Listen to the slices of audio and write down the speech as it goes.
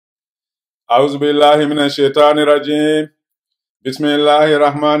أعوذ بالله من الشيطان الرجيم. بسم الله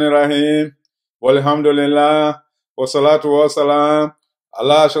الرحمن الرحيم. والحمد لله والصلاة والسلام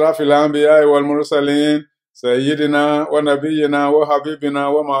على أشرف الأنبياء والمرسلين سيدنا ونبينا وحبيبنا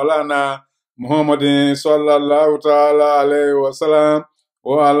ومولانا محمد صلى الله تعالى عليه وسلم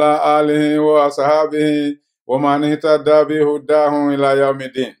وعلى آله وأصحابه ومن اهتدى بهداه إلى يوم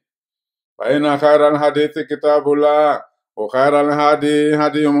الدين. فإن خير الحديث كتاب الله وخير الهدي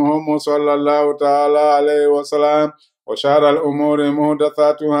هدي محمد صلى الله تعالى عليه وسلم وشر الأمور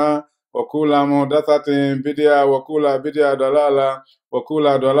محدثاتها وكل محدثة بدعة وكل بدعة ضلالة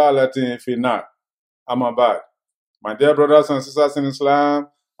وكل ضلالة في النار. Amma ba'd. My dear brothers and sisters in Islam,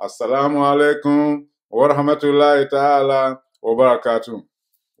 Assalamu alaikum wa rahmatullahi ta'ala wa barakatuh.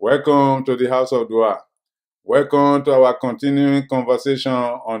 Welcome to the House of Dua. Welcome to our continuing conversation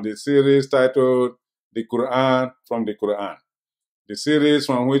on the series titled The Qur'an from the Qur'an. The series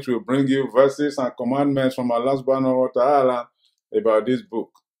from which we bring you verses and commandments from Allah subhanahu wa ta'ala about this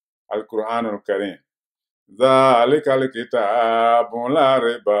book, Al-Qur'an al-Karim. ذَلِكَ الْكِتَابُ لَا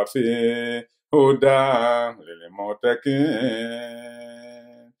رَيْبَ فِيهِ هُدًى لِلْمُتَّقِينَ.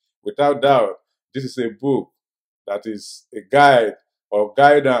 Without doubt, this is a book that is a guide or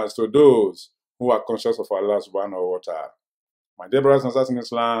guidance to those who are conscious of Allah subhanahu wa ta'ala. My dear brothers and sisters in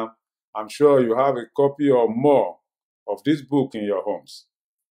Islam, I'm sure you have a copy or more of this book in your homes.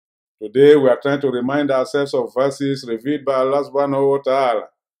 Today we are trying to remind ourselves of verses revealed by Allah subhanahu wa ta'ala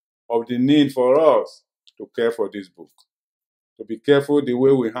of the need for us to care for this book, to be careful the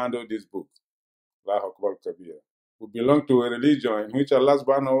way we handle this book. Allahu Akbar Kabir. We belong to a religion in which Allah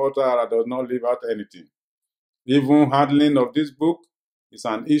subhanahu wa ta'ala does not leave out anything. Even handling of this book is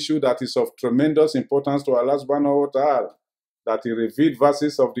an issue that is of tremendous importance to Allah subhanahu wa ta'ala, that He revealed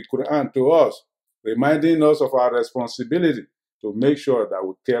verses of the Quran to us, reminding us of our responsibility to make sure that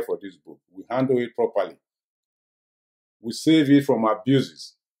we care for this book. We handle it properly. We save it from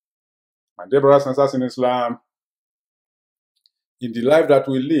abuses. My dear brothers and sisters in Islam, in the life that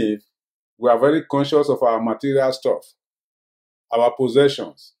we live, we are very conscious of our material stuff, our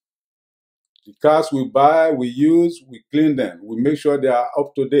possessions. The cars we buy, we use, we clean them. We make sure they are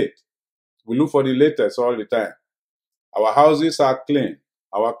up to date. We look for the latest all the time. Our houses are clean.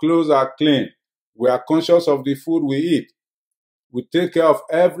 Our clothes are clean. We are conscious of the food we eat. We take care of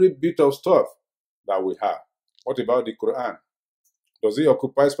every bit of stuff that we have. What about the Quran? Does it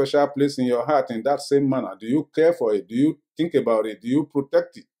occupy a special place in your heart in that same manner? Do you care for it? Do you think about it? Do you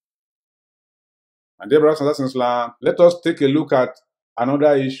protect it? And dear brothers and sisters in Islam, let us take a look at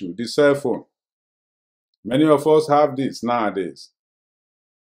another issue, the cell phone. Many of us have this nowadays.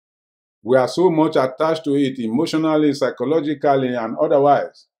 We are so much attached to it emotionally, psychologically, and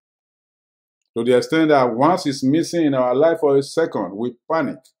otherwise, to the extent that once it's missing in our life for a second, we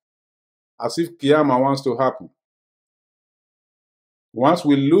panic, as if Qiyamah wants to happen. Once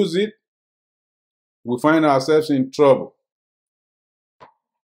we lose it, we find ourselves in trouble.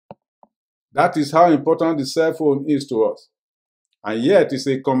 That is how important the cell phone is to us. And yet, it's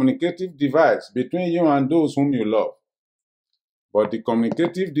a communicative device between you and those whom you love. But the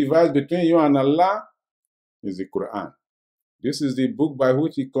communicative device between you and Allah is the Quran. This is the book by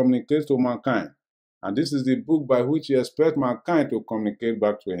which He communicates to mankind. And this is the book by which He expects mankind to communicate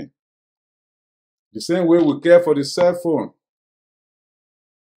back to Him. The same way we care for the cell phone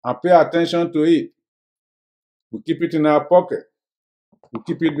and pay attention to it. We keep it in our pocket. We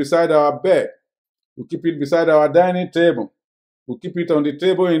keep it beside our bed. We keep it beside our dining table. We keep it on the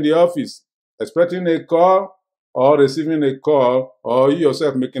table in the office, expecting a call or receiving a call, or you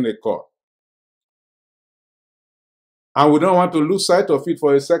yourself making a call. And we don't want to lose sight of it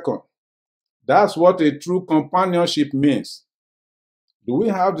for a second. That's what a true companionship means. Do we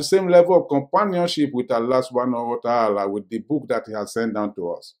have the same level of companionship with Allah subhanahu wa ta'ala, with the book that He has sent down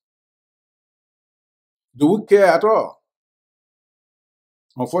to us? Do we care at all?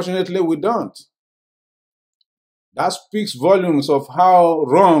 Unfortunately, we don't. That speaks volumes of how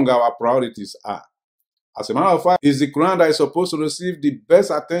wrong our priorities are. As a matter of fact, it's the Quran that is supposed to receive the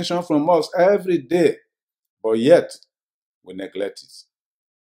best attention from us every day. But yet, we neglect it.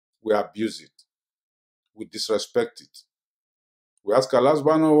 We abuse it. We disrespect it. We ask Allah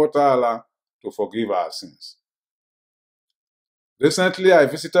subhanahu wa ta'ala to forgive our sins. Recently, I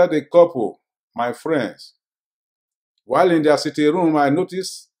visited a couple, my friends. While in their sitting room, I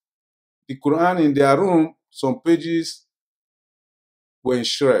noticed the Quran in their room, some pages were in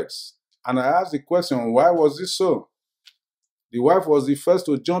shreds. And I asked the question, why was this so? The wife was the first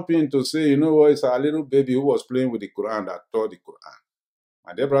to jump in to say, you know what, it's our little baby who was playing with the Quran that tore the Quran.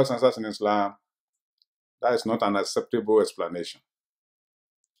 My dear brothers and sisters in Islam, that is not an acceptable explanation.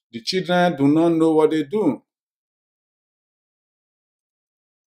 The children do not know what they do.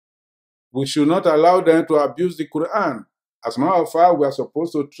 We should not allow them to abuse the Quran. As a matter of fact, we are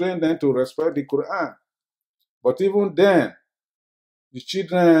supposed to train them to respect the Quran. But even then, the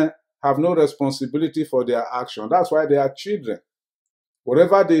children have no responsibility for their action. That's why they are children.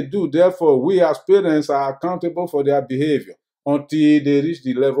 Whatever they do, therefore, we as parents are accountable for their behavior until they reach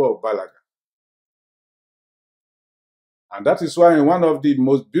the level of balaga. And that is why in one of the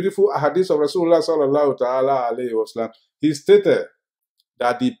most beautiful hadiths of Rasulullah sallallahu ta'ala alayhi wa sallam, he stated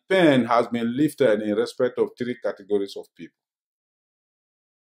that the pen has been lifted in respect of three categories of people.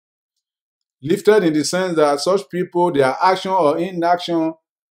 Lifted in the sense that such people, their action or inaction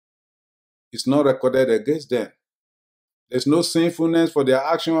is not recorded against them. There's no sinfulness for their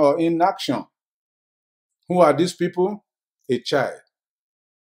action or inaction. Who are these people? A child.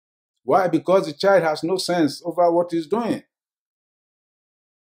 Why? Because the child has no sense over what he's doing.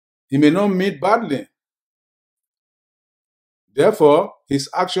 He may not mean badly. Therefore, his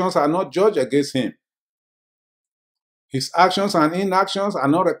actions are not judged against him. His actions and inactions are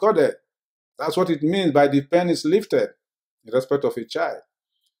not recorded. That's what it means by the pen is lifted in respect of a child.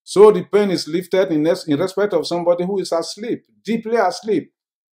 So the pen is lifted in respect of somebody who is asleep, deeply asleep,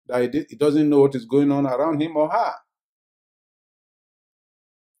 that he doesn't know what is going on around him or her.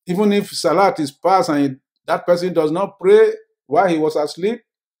 Even if salat is passed and that person does not pray while he was asleep,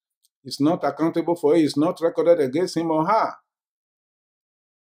 it's not accountable for it. It's not recorded against him or her.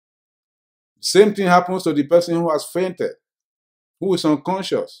 The same thing happens to the person who has fainted, who is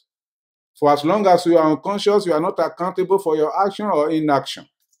unconscious. For as long as you are unconscious, you are not accountable for your action or inaction.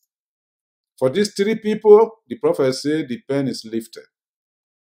 For these three people, the Prophet said the pen is lifted.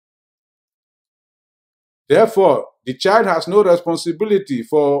 Therefore, the child has no responsibility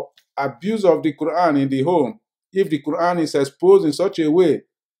for abuse of the Quran in the home if the Quran is exposed in such a way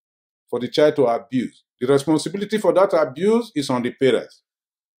for the child to abuse. The responsibility for that abuse is on the parents.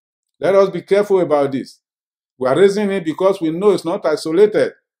 Let us be careful about this. We are raising it because we know it's not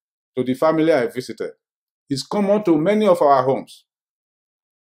isolated to the family I visited. It's common to many of our homes.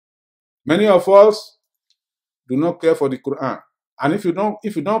 Many of us do not care for the Quran. And if you don't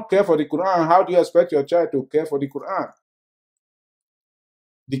care for the Quran, how do you expect your child to care for the Quran?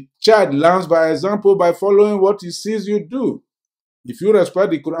 The child learns by example by following what he sees you do. If you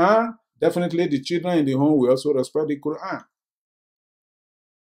respect the Quran, definitely the children in the home will also respect the Quran.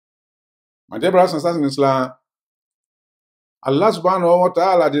 My dear brothers and sisters in Islam, Allah subhanahu wa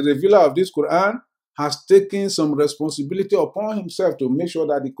ta'ala, the revealer of this Quran, has taken some responsibility upon himself to make sure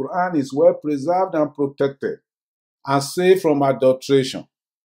that the Quran is well preserved and protected and safe from adulteration.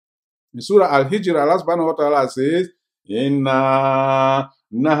 In Surah Al-Hijr, Allah subhanahu wa ta'ala says, Inna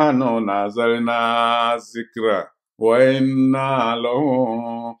nahanu nazalna zikra wa inna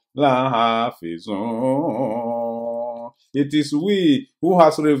lahu lahafizun. It is we who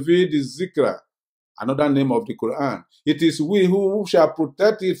has revealed the zikra, another name of the Quran. It is we who shall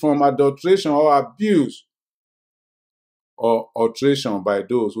protect it from adulteration or abuse or alteration by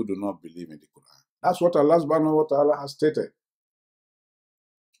those who do not believe in the Quran. That's what Allah subhanahu wa ta'ala has stated.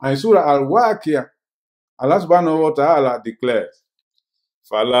 And in Surah Al-Waqiyah, Allah subhanahu wa ta'ala declares,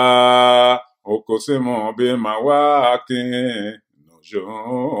 Fala uqsimu bimawaqin nujum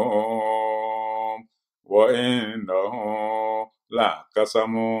wa innahu la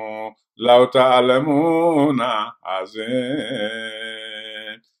qasamu law ta'lamuna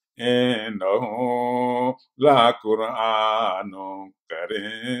azim innahu la Qur'anun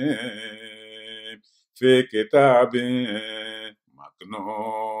karim fi kitabin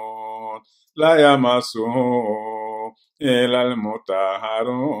maknun la yamassuhu ilal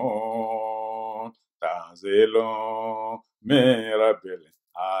mutahharun tanzilun min rabbil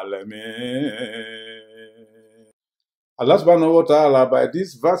alamin. Allah subhanahu wa ta'ala, by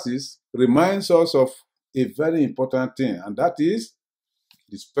these verses, reminds us of a very important thing, and that is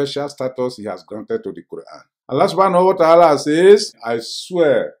the special status he has granted to the Quran. Allah subhanahu wa ta'ala says, I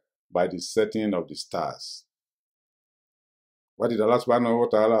swear by the setting of the stars. Why did Allah subhanahu wa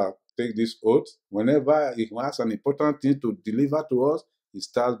ta'ala take this oath? Whenever he has an important thing to deliver to us, he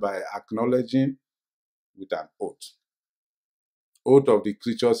starts by acknowledging with an oath. Oath of the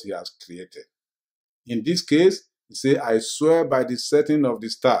creatures he has created. In this case, he says, I swear by the setting of the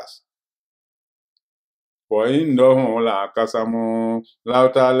stars. What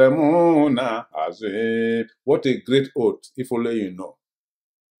a great oath, if only you know.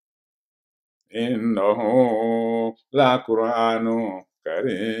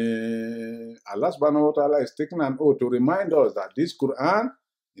 Allah subhanahu wa ta'ala is taking an oath to remind us that this Quran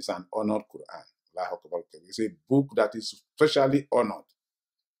is an honored Quran. It's a book that is specially honored.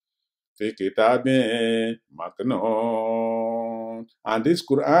 fi kitabin maknun. And this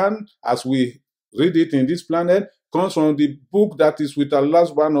Quran, as we read it in this planet, comes from the book that is with Allah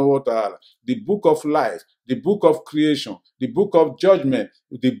subhanahu wa ta'ala, the book of life, the book of creation, the book of judgment,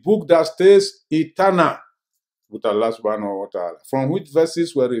 the book that stays eternal with Allah subhanahu wa ta'ala, from which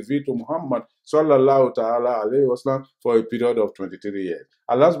verses were revealed to Muhammad sallallahu ta'ala alayhi wasallam for a period of 23 years.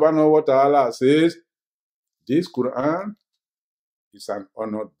 Allah subhanahu wa ta'ala says, this Quran is an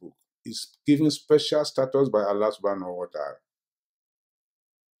honored book. It's given special status by Allah subhanahu wa ta'ala.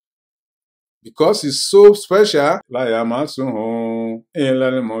 Because it's so special,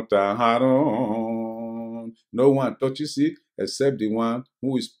 no one touches it except the one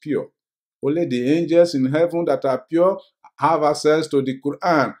who is pure. Only the angels in heaven that are pure have access to the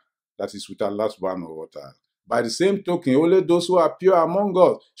Quran that is with Allah subhanahu wa ta'ala. By the same token, only those who are pure among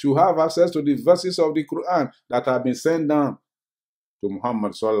us should have access to the verses of the Quran that have been sent down to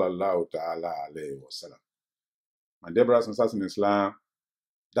Muhammad sallallahu ta'ala alayhi wa sallam. My dear brothers and sisters in Islam,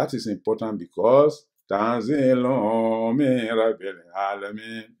 that is important because the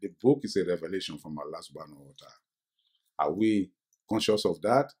book is a revelation from Allah subhanahu wa ta'ala. Are we conscious of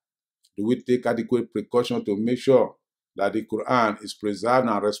that? Do we take adequate precaution to make sure that the Quran is preserved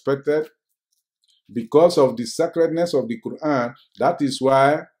and respected? Because of the sacredness of the Quran, that is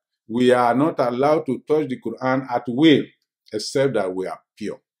why we are not allowed to touch the Quran at will, except that we are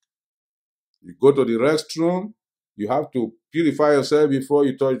pure. You go to the restroom, you have to purify yourself before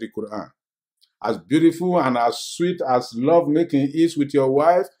you touch the Quran. As beautiful and as sweet as love-making is with your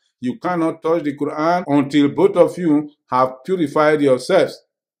wife, you cannot touch the Quran until both of you have purified yourselves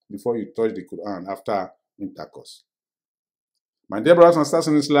before you touch the Quran after intercourse. My dear brothers and sisters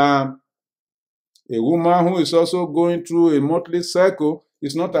in Islam, a woman who is also going through a monthly cycle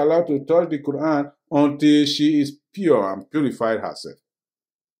is not allowed to touch the Quran until she is pure and purified herself.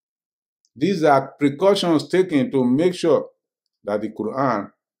 These are precautions taken to make sure that the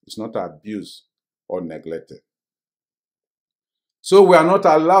Quran is not abused or neglected. So we are not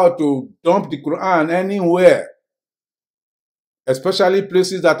allowed to dump the Quran anywhere, especially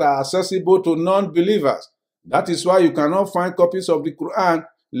places that are accessible to non-believers. That is why you cannot find copies of the Quran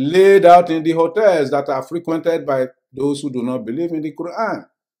laid out in the hotels that are frequented by those who do not believe in the Quran.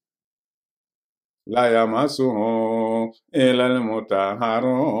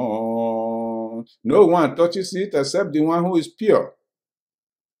 No one touches it except the one who is pure.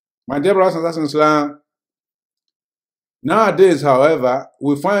 My dear brothers and sisters in Islam, nowadays, however,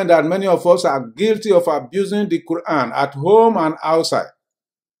 we find that many of us are guilty of abusing the Quran at home and outside.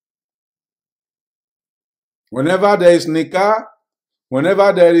 Whenever there is nikah,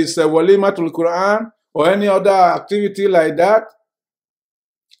 whenever there is a walimatul Quran or any other activity like that,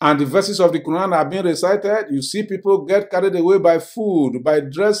 and the verses of the Quran are being recited, you see people get carried away by food, by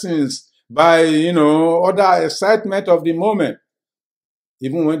dressings, by, other excitement of the moment.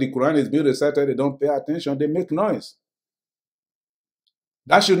 Even when the Quran is being recited, they don't pay attention, they make noise.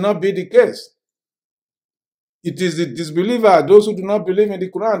 That should not be the case. It is the disbelievers, those who do not believe in the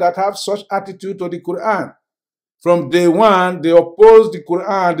Quran, that have such attitude to the Quran. From day one, they oppose the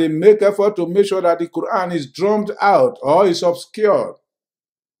Quran, they make effort to make sure that the Quran is drummed out or is obscured,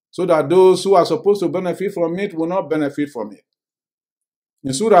 so that those who are supposed to benefit from it will not benefit from it.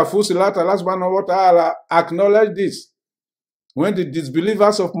 In Surah Fusilat, Allah subhanahu wa ta'ala acknowledged this when the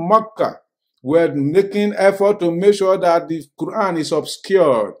disbelievers of Makkah were making effort to make sure that the Quran is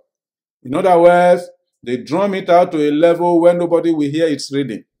obscured. In other words, they drum it out to a level where nobody will hear its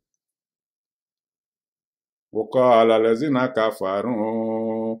reading. وَقَالَ الَّذِينَ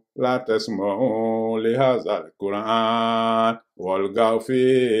كَفَرُوا لَا تَسْمَعُوا لِهَذَا الْقُرْآنِ وَالْغَوْا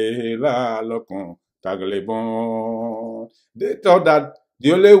فِيهِ لَعَلَّكُمْ تَغْلِبُونَ. They thought that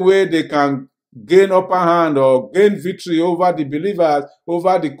the only way they can gain upper hand or gain victory over the believers,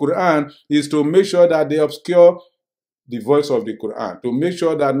 over the Quran, is to make sure that they obscure the voice of the Quran, to make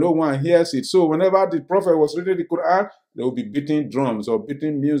sure that no one hears it. So whenever the Prophet was reading the Quran, they will be beating drums or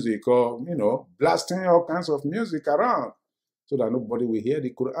beating music or, blasting all kinds of music around so that nobody will hear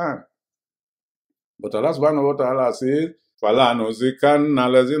the Quran. But Allah subhanahu wa ta'ala says, فَلَا نُزِكَنَّ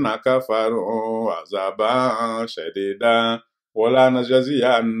الَّذِينَ كَفَرُوا عَذَابًا شَدِيدًا وَلَا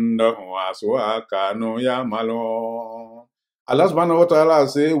نَجْزِيَنَّهُمْ أَسْوَأَ كَانُوا يَعْمَلُونَ. Allah subhanahu wa ta'ala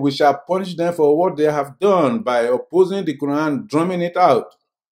says, we shall punish them for what they have done by opposing the Quran, drumming it out.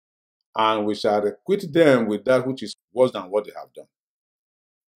 And we shall requite them with that which is worse than what they have done.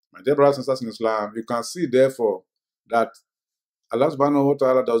 My dear brothers and sisters in Islam, you can see therefore that Allah subhanahu wa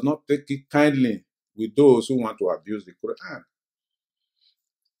ta'ala does not take it kindly with those who want to abuse the Quran.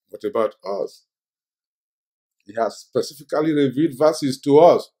 What about us? He has specifically revealed verses to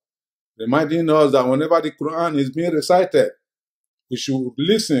us reminding us that whenever the Quran is being recited, we should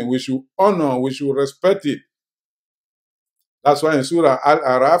listen, we should honor, we should respect it. That's why in Surah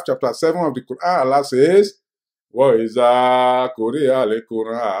Al-Araf, chapter 7 of the Quran, Allah says, وَإِذَا قُرِئَ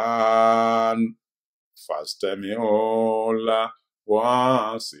الْقُرْآنُ فَاسْتَمِعُوا لَهُ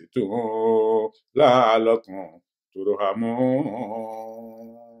وَأَنصِتُوا لَعَلَّكُمْ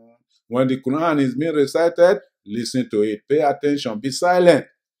تُرْحَمُونَ. When the Quran is being recited, listen to it, pay attention, be silent.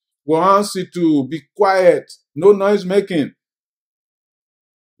 وَأَنصِتُوا, be quiet, no noise making.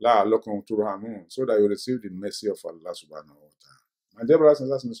 لَعَلَّكُمْ تُرْحَمُونَ, so that you receive the mercy of Allah subhanahu wa ta'ala. My dear brothers and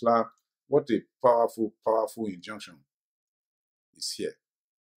sisters in Islam, what a powerful, powerful injunction is here.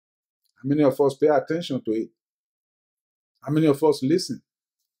 How many of us pay attention to it? How many of us listen?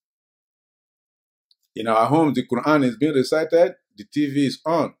 In our homes, the Quran is being recited, the TV is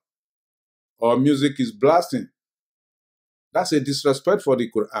on, or music is blasting. That's a disrespect for the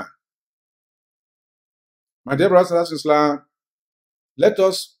Quran. My dear brothers and sisters in Islam, let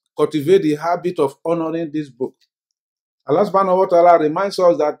us cultivate the habit of honoring this book. Allah subhanahu wa ta'ala reminds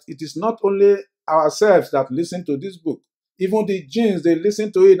us that it is not only ourselves that listen to this book. Even the jinns, they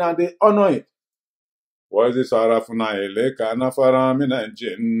listen to it and they honor it. وَإِذْ صَرَفْنَا إِلَيْكَ نَفَرًا مِنَ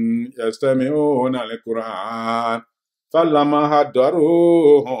الْجِنِّ يَسْتَمِعُونَ الْقُرْآنَ فَلَمَّا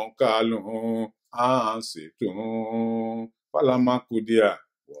حَضَرُوهُ قَالُوا أَنصِتُوا فَلَمَّا قُضِيَ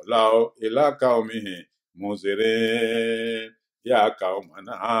وَلَّوْا إِلَىٰ قَوْمِهِم مُنذِرِينَ يَا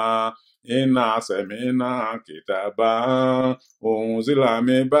قَوْمَنَا إِنَّا سَمِعْنَا كِتَابًا أُنزِلَ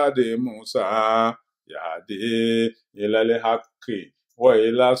مِن بَعْدِ مُوسَىٰ يَهْدِي إِلَى الْحَقِّ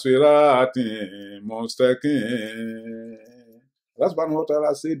وَإِلَى صِرَاطٍ مُسْتَقِيمٍ. Allah subhanahu wa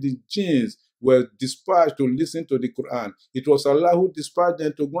ta'ala said the jinns were dispatched to listen to the Quran. It was Allah who dispatched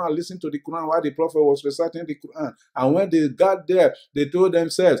them to go and listen to the Quran while the Prophet was reciting the Quran. And when they got there, they told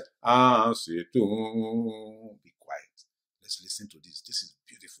themselves, "Ansitu, be quiet. Let's listen to this. This is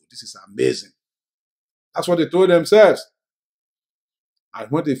beautiful. This is amazing." That's what they told themselves. And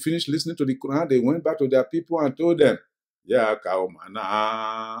when they finished listening to the Quran, they went back to their people and told them, Ya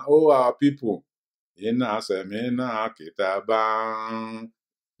kaumana, oh our people, inna semina kitaban.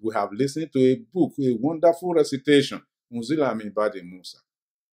 We have listened to a book, a wonderful recitation, Unzila min ba'di Musa,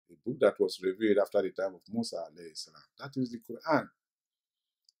 a book that was revealed after the time of Musa alayhi salam. That is the Quran.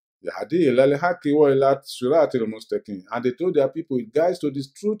 Yahdi ila al-haqqi wa ila siratil mustaqim. And they told their people, it guides to the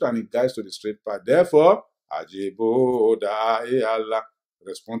truth and it guides to the straight path. Therefore, ajibu da'i Allah,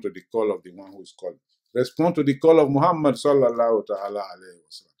 respond to the call of the one who is calling. Respond to the call of Muhammad sallallahu ta'ala alayhi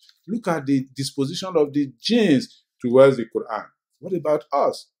wa sallam. Look at the disposition of the jinns towards the Quran. What about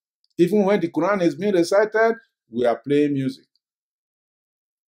us? Even when the Quran is being recited, we are playing music.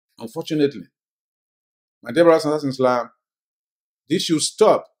 Unfortunately, my dear brothers and sisters in Islam, this should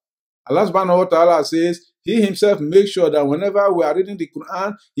stop. Allah subhanahu wa ta'ala says, He Himself makes sure that whenever we are reading the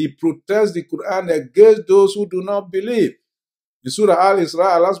Quran, He protects the Quran against those who do not believe. In Surah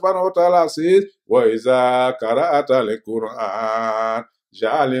Al-Isra, Allah subhanahu wa ta'ala says, وَإِذَا قَرَأْتَ الْقُرْآنَ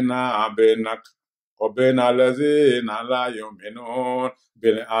جَعَلْنَا بَيْنَكَ وَبَيْنَ الَّذِينَ لَا يُؤْمِنُونَ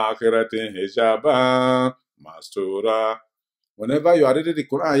بِالْآخِرَةِ حِجَابًا مَسْتُورًا. Whenever you are reading the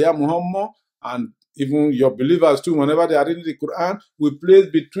Quran, Ya Muhammad, and even your believers too, whenever they are reading the Quran, we place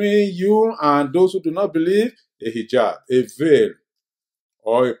between you and those who do not believe a hijab, a veil,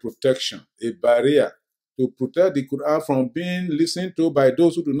 or a protection, a barrier, to protect the Quran from being listened to by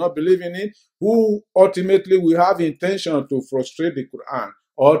those who do not believe in it, who ultimately will have intention to frustrate the Quran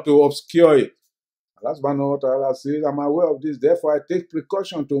or to obscure it. Allah subhanahu wa ta'ala says, I'm aware of this, therefore I take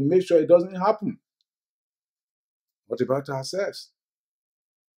precaution to make sure it doesn't happen. What about ourselves?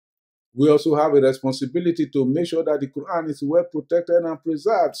 We also have a responsibility to make sure that the Quran is well protected and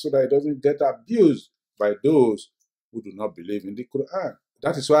preserved so that it doesn't get abused by those who do not believe in the Quran.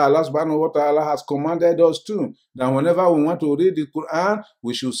 That is why Allah subhanahu wa ta'ala has commanded us too, that whenever we want to read the Quran,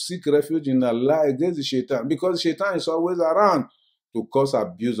 we should seek refuge in Allah against the shaitan, because shaitan is always around to cause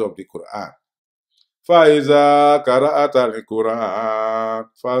abuse of the Quran. فَإِذَا قَرَأْتَ الْقُرْآنَ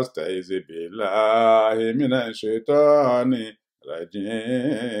فَاسْتَعِذْ بِاللَّهِ مِنَ الشَّيْطَانِ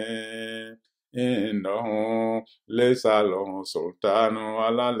الرَّجِيمِ إِنَّهُ لَيْسَ لَهُ سُلْطَانٌ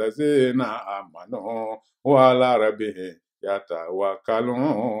عَلَى الَّذِينَ آمَنُوا وَعَلَى رَبِّهِمْ يَتَوَكَّلُونَ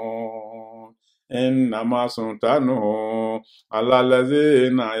إِنَّمَا سُلْطَانُهُ عَلَى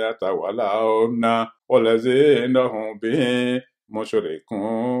الَّذِينَ يَتَوَلَّوْنَهُ وَالَّذِينَ هُمْ بِهِ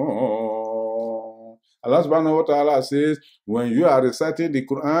مُشْرِكُونَ. Allah subhanahu wa ta'ala says, when you are reciting the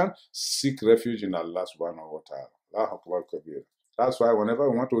Quran, seek refuge in Allah subhanahu wa ta'ala. Allahu Akbar kabir. That's why whenever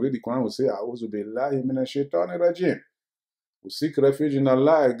we want to read the Quran, we say, A'udhu billahi minash shaitani rajim. We seek refuge in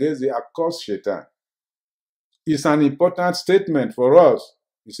Allah against the accursed Shaitan. It's an important statement for us.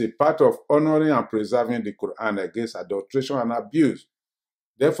 It's a part of honoring and preserving the Quran against adulteration and abuse.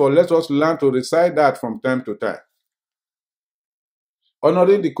 Therefore, let us learn to recite that from time to time.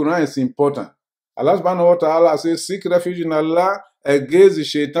 Honoring the Quran is important. Allah subhanahu wa ta'ala says, seek refuge in Allah against the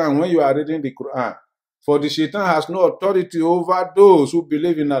Shaitan when you are reading the Quran. For the Shaitan has no authority over those who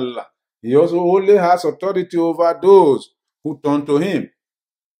believe in Allah. He also only has authority over those who turn to him.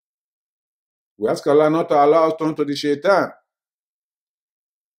 We ask Allah not to allow us to turn to the Shaitan.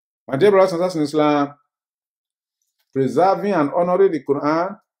 My dear brothers and sisters in Islam, preserving and honoring the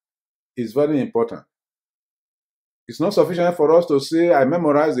Quran is very important. It's not sufficient for us to say, I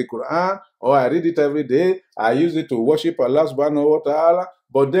memorize the Quran, or I read it every day, I use it to worship Allah subhanahu wa ta'ala,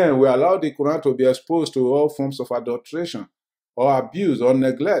 but then we allow the Quran to be exposed to all forms of adulteration, or abuse, or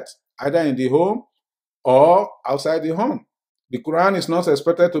neglect, either in the home or outside the home. The Quran is not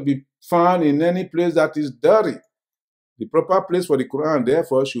expected to be found in any place that is dirty. The proper place for the Quran,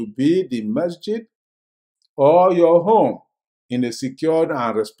 therefore, should be the masjid or your home in a secured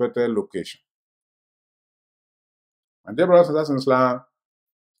and respected location. And dear brothers and sisters in Islam,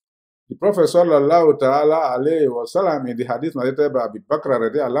 the Prophet sallallahu ta'ala alayhi wa sallam in the hadith narrated by Abu Bakr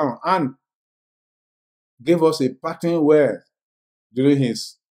radiallahu anhu gave us a parting word during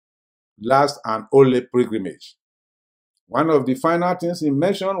his last and only pilgrimage. One of the final things he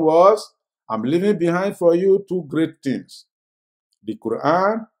mentioned was, I'm leaving behind for you two great things, the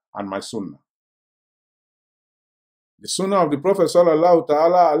Quran and my Sunnah. The Sunnah of the Prophet sallallahu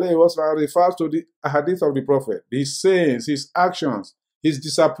ta'ala alayhi wa sallam refers to the hadith of the Prophet, his sayings, his actions, his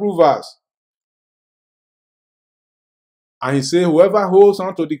disapprovals. And he said, whoever holds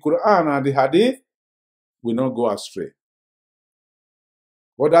on to the Quran and the hadith will not go astray.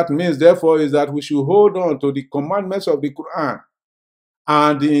 What that means, therefore, is that we should hold on to the commandments of the Quran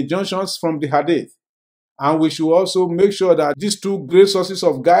and the injunctions from the hadith. And we should also make sure that these two great sources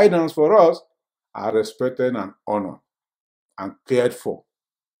of guidance for us are respected and honored and cared for.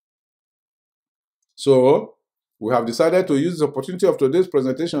 So, we have decided to use the opportunity of today's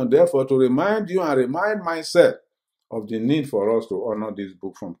presentation, therefore, to remind you and remind myself of the need for us to honor this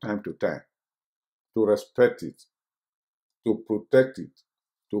book from time to time, to respect it, to protect it,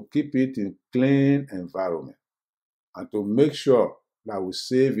 to keep it in clean environment, and to make sure that we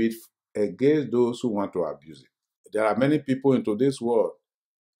save it against those who want to abuse it. There are many people in today's world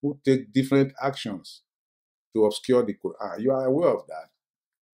who take different actions to obscure the Quran. You are aware of that.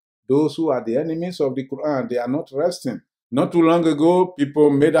 Those who are the enemies of the Quran, they are not resting. Not too long ago, people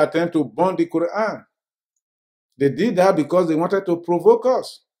made an attempt to burn the Quran. They did that because they wanted to provoke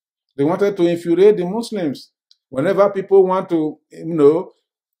us. They wanted to infuriate the Muslims. Whenever people want to,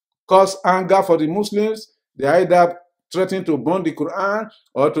 cause anger for the Muslims, they either threaten to burn the Quran,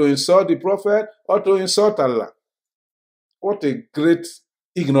 or to insult the Prophet, or to insult Allah. What a great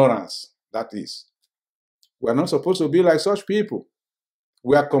ignorance that is. We are not supposed to be like such people.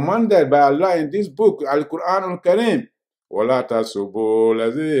 We are commanded by Allah in this book, Al-Qur'an al-Karim. وَلَا تَسُبُّوا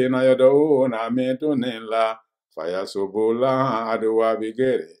الَّذِينَ يَدْعُونَ مِن دُونِ اللَّهِ فَيَسُبُّوا اللَّهَ عَدْوًا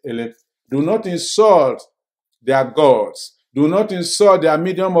بِغَيْرِ عِلْمٍ. Do not insult their gods. Do not insult their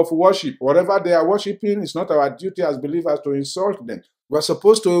medium of worship. Whatever they are worshiping, it's not our duty as believers to insult them. We're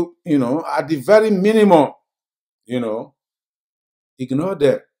supposed to, at the very minimum, ignore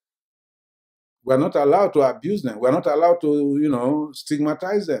them. We're not allowed to abuse them. We're not allowed to,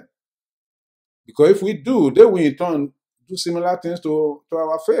 stigmatize them. Because if we do, they will in turn do similar things to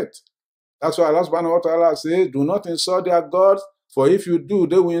our faith. That's why Allah subhanahu wa ta'ala says, do not insult their gods, for if you do,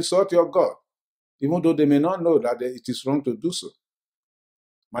 they will insult your God, even though they may not know that it is wrong to do so.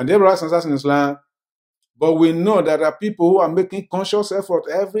 My dear brothers and sisters in Islam, but we know that there are people who are making conscious effort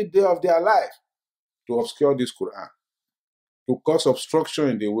every day of their life to obscure this Quran, to cause obstruction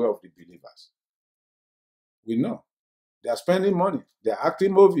in the way of the believers. We know. They are spending money. They are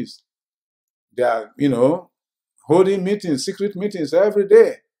acting movies. They are, holding meetings, secret meetings every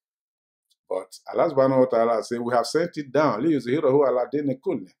day. But Allah subhanahu wa ta'ala says, we have sent it down,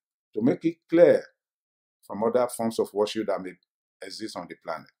 to make it clear from other forms of worship that may exist on the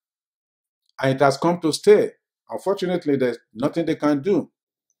planet. And it has come to stay. Unfortunately, there's nothing they can do.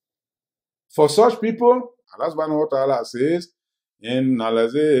 For such people, Allah subhanahu wa ta'ala says, Inna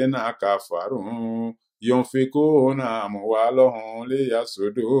lazina kafaru yunfikuna amwalahum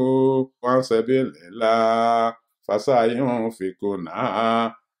liyasudu an sabilillah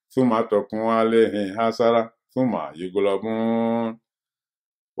fasayunfikuna thumma takun alayhim hasara thumma yughlabun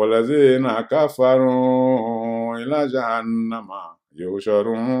walazina kafaru ila jahannama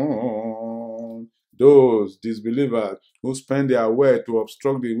yusharun. those disbelievers who spend their wealth to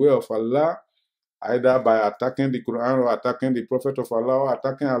obstruct the way of Allah, either by attacking the Quran or attacking the Prophet of Allah or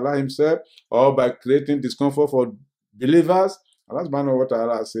attacking Allah himself, or by creating discomfort for believers. Allah subhanahu wa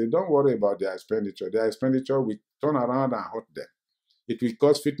ta'ala says, don't worry about their expenditure. Their expenditure will turn around and hurt them. It will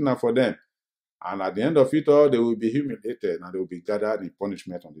cause fitna for them. And at the end of it all, they will be humiliated and they will be gathered in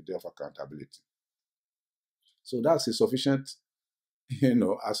punishment on the day of accountability. So that's a sufficient,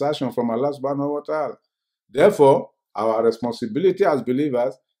 assertion from Allah subhanahu wa ta'ala. Therefore, our responsibility as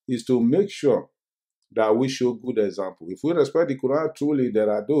believers is to make sure that we show good example. If we respect the Quran, truly there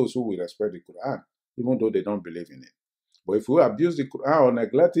are those who will respect the Quran, even though they don't believe in it. But if we abuse the Quran or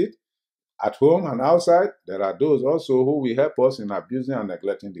neglect it, at home and outside, there are those also who will help us in abusing and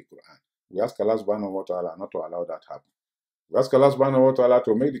neglecting the Quran. We ask Allah subhanahu wa ta'ala not to allow that happen. We ask Allah subhanahu wa ta'ala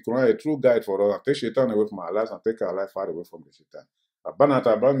to make the Quran a true guide for us and take shaitan away from our lives and take our life far away from the shaitan. ربنا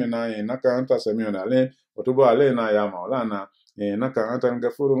تقبل منا إنك أنت السميع العليم وتب علينا يا مولانا إنك أنت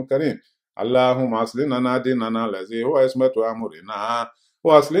الغفور الكريم. اللهم أصلح لنا ديننا الذي هو عصمة أمرنا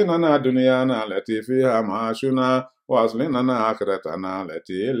وأصلح لنا دنيانا التي فيها معاشنا وأصلح لنا آخرتنا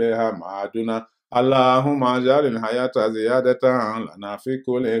التي إليها معادنا. اللهم اجعل الحياة زيادة لنا في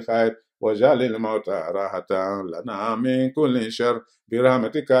كل خير واجعل الموت راحة لنا من كل شر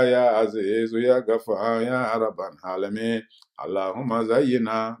برحمتك يا عزيز يا غفار يا رب العالمين. اللهم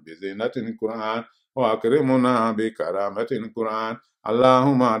زينا بزينة القرآن وأكرمنا بكرامة القرآن.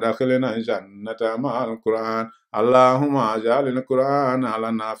 اللهم أدخلنا الجنة مع القرآن. اللهم اجعل القرآن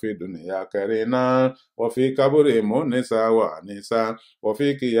لنا في الدنيا كريما وفي قبر مونسا وانسا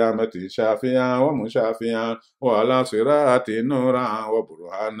وفي قيامة شافيا ومشافيا وعلى صراط نورا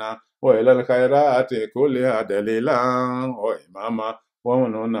وبرهانا وإلى الخيرات كلها دليلا وإماما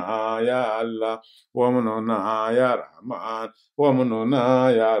ومننا يا الله ومننا يا رحمن ومننا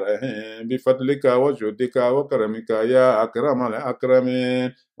يا رحيم بفضلك وجودك وكرمك يا أكرم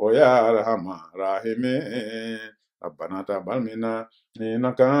الأكرمين ويا أرحم الراحمين. ربنا تقبل منا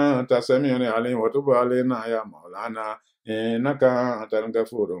إنك أنت السميع العليم وتب علينا يا مولانا إنك أنت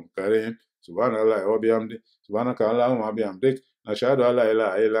الغفور الكريم. سبحان الله وبحمده سبحانك اللهم وبحمدك نشهد أن لا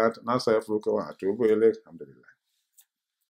إله إلا أنت نستغفرك ونتوب إليك. الحمد لله.